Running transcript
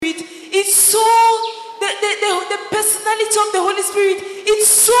It's so, the personality of the Holy Spirit, it's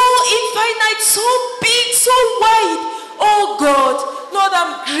so infinite, so big, so wide. Oh God, Lord,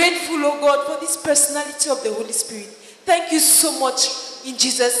 I'm grateful, oh God, for this personality of the Holy Spirit. Thank you so much in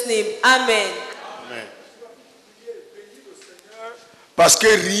Jesus' name. Amen. Amen. Parce que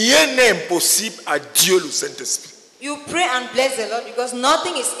rien n'est impossible à Dieu le Saint-Esprit. You pray and bless the Lord because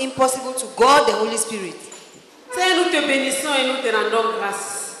nothing is impossible to God, the Holy Spirit. Seigneur, nous te bénissons et nous te rendons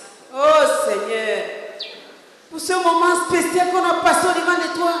grâce. Oh Seigneur, pour ce moment spécial qu'on a passé au devant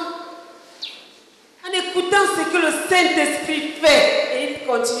de toi, en écoutant ce que le Saint-Esprit fait et il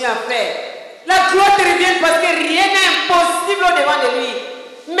continue à faire. La gloire te revient parce que rien n'est impossible au devant de lui.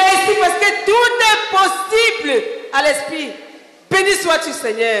 Merci parce que tout est possible à l'Esprit. Béni sois-tu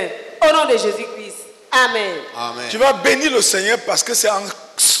Seigneur, au nom de Jésus-Christ. Amen. Amen. Tu vas bénir le Seigneur parce que c'est en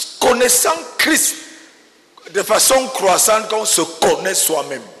connaissant Christ de façon croissante qu'on se connaît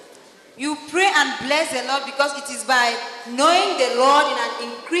soi-même. You pray and bless the Lord because it is by knowing the Lord in an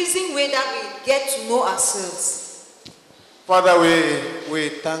increasing way that we get to know ourselves. Father, we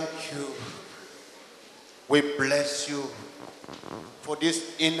thank you. We bless you for this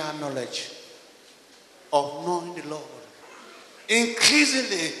inner knowledge of knowing the Lord.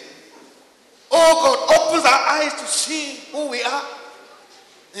 Increasingly, oh God, opens our eyes to see who we are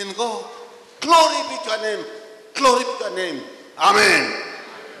in God. Glory be to your name. Glory be to your name. Amen.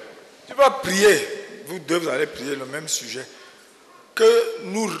 Tu vas prier, vous deux vous allez prier le même sujet, que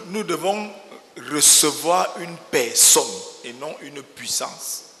nous devons recevoir une personne et non une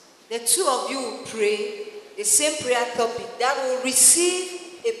puissance. The two of you pray the same prayer topic that will receive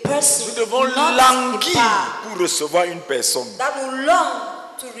a person. Nous devons languir pour recevoir une personne. That will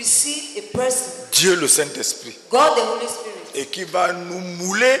long to receive a person. Dieu le Saint-Esprit. God the Holy Spirit. Et qui va nous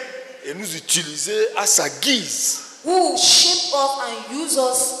mouler et nous utiliser à sa guise. Who will shape us and use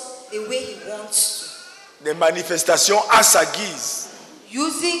us the way he wants to. Des manifestations à sa guise.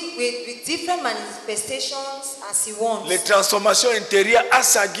 Using with different manifestations as he wants. Les transformations intérieures à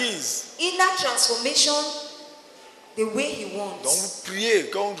sa guise. Inner transformation the way he wants. Donc vous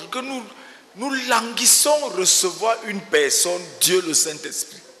priez que nous languissons recevoir une personne, Dieu le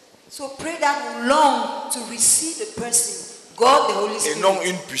Saint-Esprit. So pray that we long to receive the person, God the Holy Spirit. Et non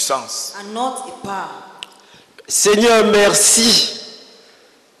une puissance. And not a power. Seigneur, merci.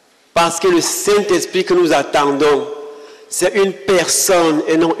 Parce que le Saint-Esprit que nous attendons, c'est une personne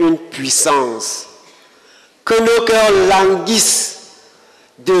et non une puissance. Que nos cœurs languissent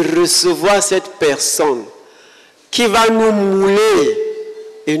de recevoir cette personne qui va nous mouler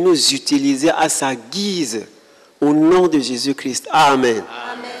et nous utiliser à sa guise. Au nom de Jésus-Christ. Amen.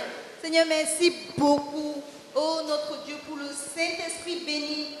 Amen. Seigneur, merci beaucoup. Oh notre Dieu, pour le Saint-Esprit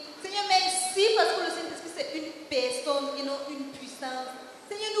béni. Seigneur, merci parce que le Saint-Esprit c'est une personne et non une puissance.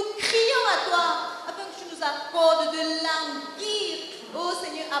 Seigneur, nous crions à toi afin que tu nous accordes de languir, oh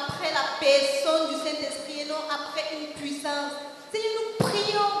Seigneur, après la personne du Saint-Esprit et non après une puissance. Seigneur, nous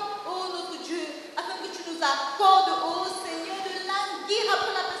prions, oh notre Dieu, afin que tu nous accordes, oh Seigneur, de languir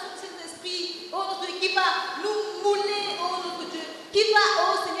après la personne du Saint-Esprit, oh notre Dieu, qui va nous mouler, oh notre Dieu, qui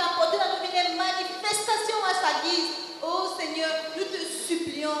va, oh Seigneur, apporter à nous des manifestations à sa guise. Oh Seigneur, nous te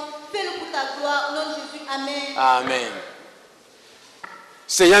supplions, fais-le pour ta gloire, au nom de Jésus. Amen. Amen.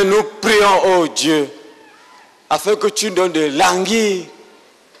 Seigneur, nous prions, oh Dieu, afin que tu nous donnes de languir,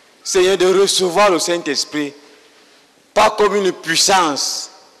 Seigneur, de recevoir le Saint-Esprit, pas comme une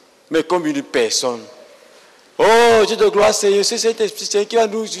puissance, mais comme une personne. Oh Dieu de gloire, Seigneur, c'est cet Esprit, Seigneur, qui va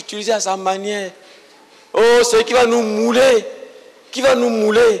nous utiliser à sa manière. Oh Seigneur, qui va nous mouler, qui va nous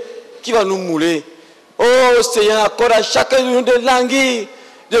mouler, qui va nous mouler. Oh Seigneur, accorde à chacun de nous de languir,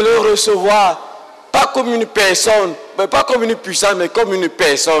 de le recevoir. Pas comme une personne, mais pas comme une puissance, mais comme une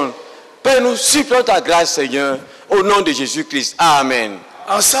personne. Père, nous supplions ta grâce, Seigneur, au nom de Jésus-Christ. Amen.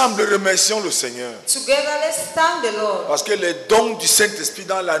 Ensemble, remercions le Seigneur. Together, let's thank the Lord. Parce que les dons du Saint-Esprit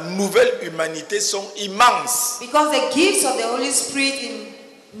dans la nouvelle humanité sont immenses. Because the gifts of the Holy Spirit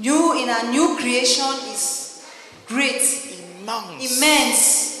in a new creation is great.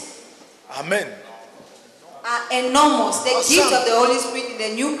 Immense. Amen. Are enormous. The gift of the Holy Spirit in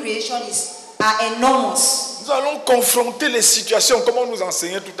the new creation are enormous. Nous allons confronter les situations, comme on nous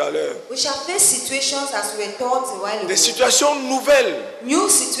enseignait tout à l'heure. We shall face situations as we were taught a while ago. Des situations nouvelles. New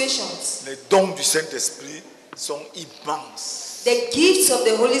situations. Les dons du Saint-Esprit sont immenses. The gifts of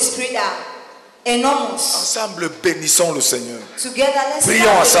the Holy Spirit are enormous. Ensemble, bénissons le Seigneur. Together, let's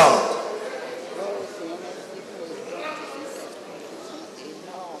prions ensemble.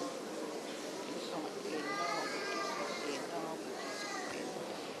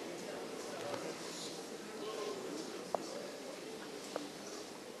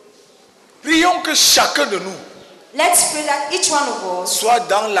 que chacun de nous Let's pray that each one of us soit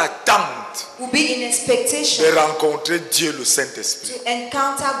dans l'attente will be in expectation de rencontrer Dieu le Saint-Esprit. to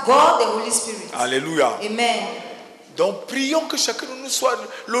encounter God, the Holy Spirit. Alléluia. Amen. Donc prions que chacun de nous soit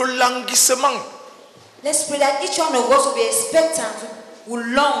le languissement. Let's pray that each one of us will be expectant, will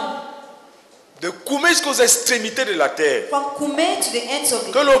long De Koumé jusqu'aux extrémités de la terre. from Kume to the ends of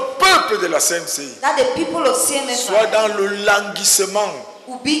the Que le peuple de la CMC that the people of CMF soit dans le languissement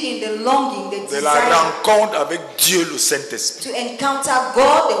will be in the longing, the de la desire rencontre avec Dieu le Saint-Esprit. to encounter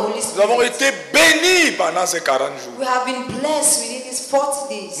God, the Holy Nous avons Spirit. été bénis pendant ces 40 jours. We have been blessed within these 40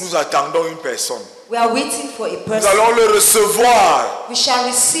 days. Nous attendons une personne. We are waiting for a Nous person. allons le recevoir. We shall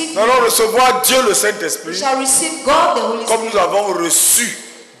receive Nous allons him. recevoir Dieu le We Saint-Esprit shall receive God, the Holy comme nous Spirit, avons reçu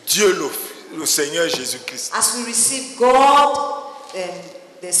Dieu le Seigneur Jésus-Christ. as we receive God,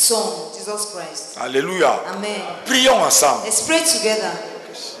 the Son, Jesus Christ. Alléluia. Amen. Prions ensemble. Let's pray together.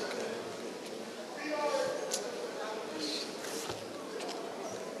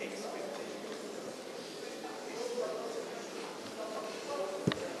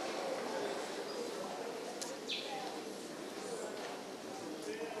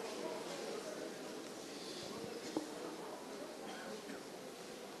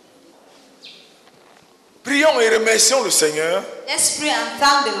 Prions et remercions le Seigneur Let's pray and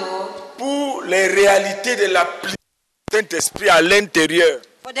thank the Lord pour les réalités de l'application du Saint-Esprit à l'intérieur.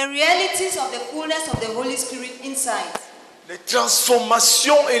 for the realities of the fullness of the Holy Spirit inside. Les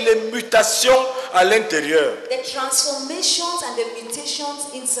transformations et les mutations à l'intérieur. The transformations and the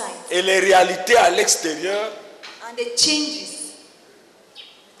mutations inside. Et les réalités à l'extérieur. And the changes.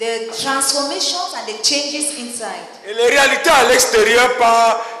 The transformations and the changes inside. Et les réalités à l'extérieur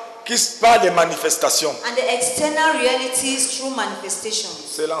par des manifestations. And the external realities through manifestations.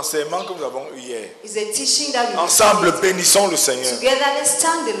 C'est l'enseignement que nous avons eu hier. Is the teaching that we Ensemble, received. bénissons le Seigneur. Together, let's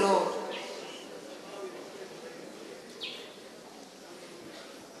thank the Lord.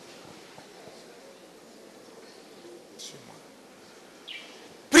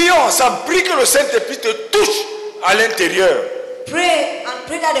 Prions ensemble, prie que le Saint-Esprit te touche à l'intérieur. Pray and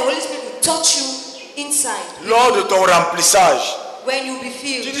pray that the Holy Spirit will touch you inside. Lors de ton remplissage. When you be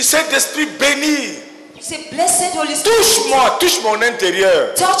Tu filled. dis, Saint-Esprit béni, You say, Blessed Holy Spirit. touche-moi, touche mon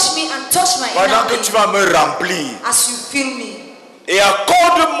intérieur. Touch me and touch my Pendant que inner tu being vas me remplir. as you fill me. Et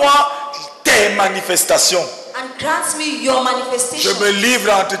accorde-moi tes manifestations. And grant me your Je manifestation. me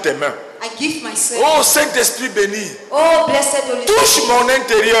livre entre tes mains. I give myself. Oh Saint-Esprit béni, Oh, blessed Holy touche Spirit. mon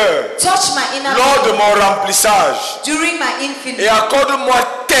intérieur Touch my inner lors de being mon remplissage. during my Et infilling. accorde-moi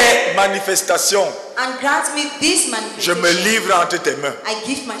tes manifestations. And grant me this Je me manifestation. livre entre tes mains. I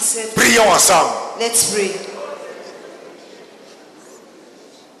give myself. Prions ensemble. Let's pray.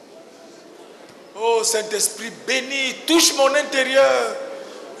 Oh Saint-Esprit béni, touche mon intérieur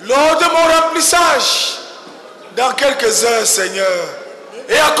lors de mon remplissage. Dans quelques heures, Seigneur.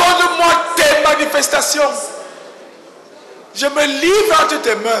 Et accorde-moi tes manifestations. Je me livre entre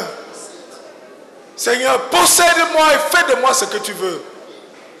tes mains. Seigneur, possède-moi et fais de moi ce que tu veux.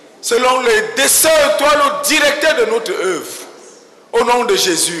 Selon les desseins, toi le directeur de notre œuvre. Au nom de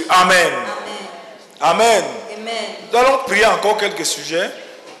Jésus. Amen. Amen. Amen. Amen. Nous allons prier encore quelques sujets.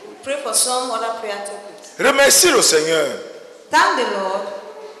 We pray for some other prayer topics. Remercie le Seigneur. Thank the Lord,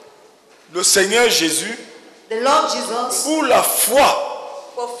 Le Seigneur Jésus the Lord Jesus, pour la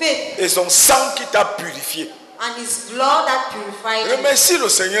foi for faith et son sang qui t'a purifié. and His blood that purified you. Remercie le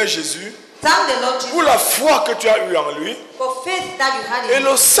Seigneur Jésus Thank the Lord pour Jesus la foi que tu as eue en lui for faith that you had et in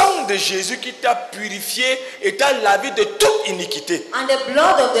Him. le sang de Jésus qui t'a purifié et t'a lavé de toute iniquité And the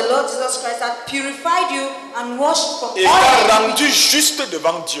blood of the Lord Jesus Christ that purified you and washed you from et all t'a iniquity rendu juste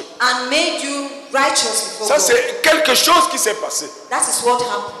devant Dieu. and made you righteous before Ça God. c'est quelque chose qui s'est passé. That is what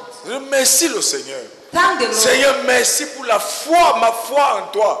happened. Remercie le Seigneur. Thank the Lord. Seigneur, merci pour la foi, ma foi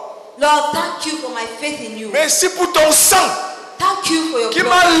en toi. Lord, thank you for my faith in you. Merci pour ton sang Thank you for your qui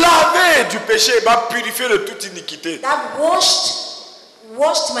blood m'a lavé du péché et m'a purifié de toute iniquité. that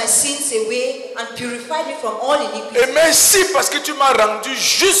washed my sins away and purified me from all iniquity. Et merci parce que tu m'as rendu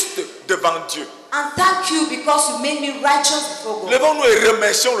juste devant Dieu. And thank you because you made me righteous before God. Levons-nous et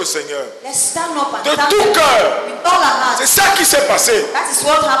remercions le Seigneur. Let's stand up and De thank tout Him cœur. with all our C'est hearts. ça qui s'est passé. That is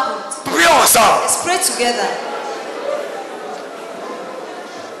what happened. Prions ensemble. Let's pray together.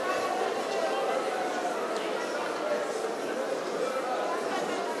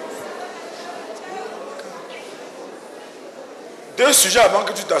 Deux sujets avant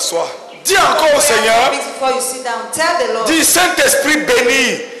que tu t'assoies. Dis encore au Seigneur. Before you sit down, tell the Lord. Dis Saint-Esprit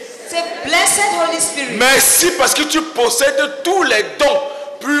béni. Say, Blessed Holy Spirit. Merci parce que tu possèdes tous les dons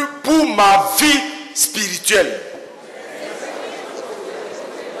pour ma vie spirituelle.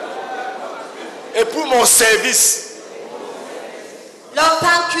 et pour mon service. Lord,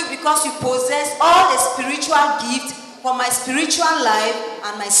 thank you because you possess all the spiritual gifts for my spiritual life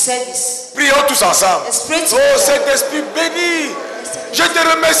and my service. Prions tous ensemble. Let's pray Oh together. Saint-Esprit béni, je te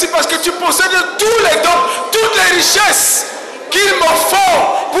remercie parce que tu possèdes tous les dons, toutes les richesses qu'il me faut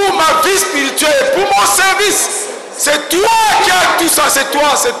pour ma vie spirituelle, pour mon service. C'est toi qui as tout ça, c'est toi,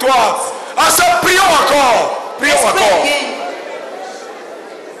 c'est toi. Ensemble, prions encore. Prions Let's pray encore. again.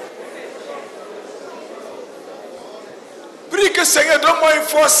 Prie que Seigneur, donne-moi une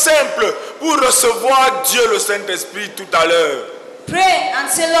foi simple pour recevoir Dieu le Saint-Esprit tout à l'heure. Pray and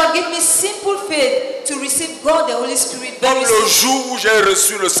say, Lord, give me simple faith to receive God the Holy Spirit Comme very le soon. jour où j'ai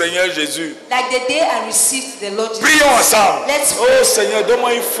reçu le Seigneur Jésus. Like the day I received the Lord Jesus. Prions ensemble. Let's Oh Seigneur,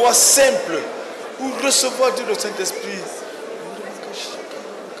 donne-moi une foi simple pour recevoir Dieu le Saint-Esprit.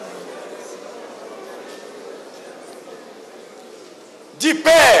 Dis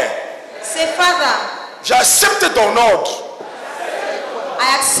Père, say, Father, j'accepte ton ordre.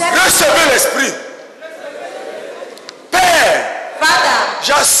 I accept. Recevez l'Esprit. Père, Father,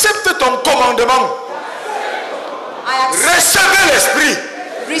 j'accepte ton commandement. I accept. Recevez l'Esprit.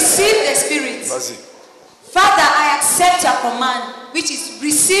 Receive the Spirit. Vas-y. Father, I accept your command, which is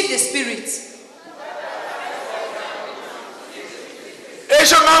receive the Spirit. Et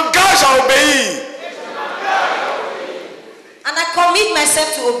je m'engage à obéir. And I commit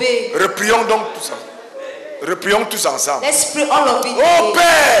myself to obey. Reprions donc tout ça. Reprions tous ensemble. Let's pray all of it. Oh today.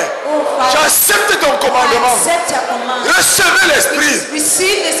 Père, Oh Father, j'accepte ton I commandement. accept your command. Recevez l'Esprit.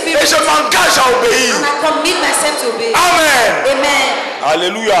 Receive the Et Spirit. je m'engage à obéir. And I commit myself to obey. Amen. Amen.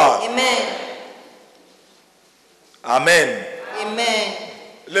 Alléluia. Amen. Amen. Amen.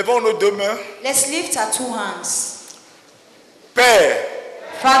 Levons nos deux mains. Let's lift our two hands. Père,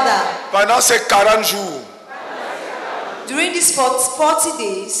 Father, pendant ces 40 jours, during these 40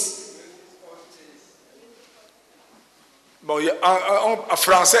 days, bon, en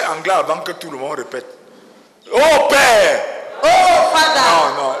français, anglais, avant que tout le monde répète. Oh Père, oh Father,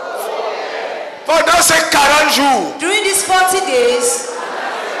 non, non. Pendant ces 40 jours, during these 40 days,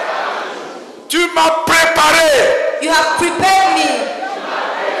 tu m'as préparé, you have prepared me.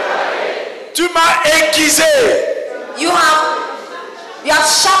 tu m'as aiguisé You have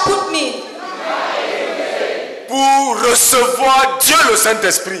sharpened me pour recevoir Dieu le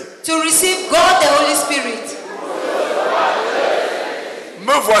Saint-Esprit. to receive God the Holy Spirit.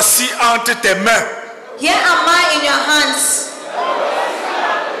 Me voici entre tes mains. Here am I in your hands.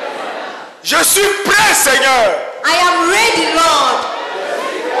 Je suis prêt, Seigneur. I am ready, Lord.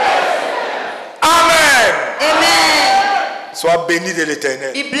 Amen. Amen. Sois béni de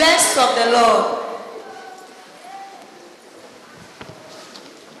l'Éternel. Be blessed of the Lord.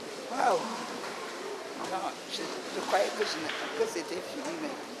 Wow. Non, je croyais que c'était fini, mais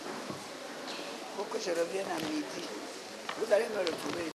il faut que je revienne à midi. Vous allez me retrouver.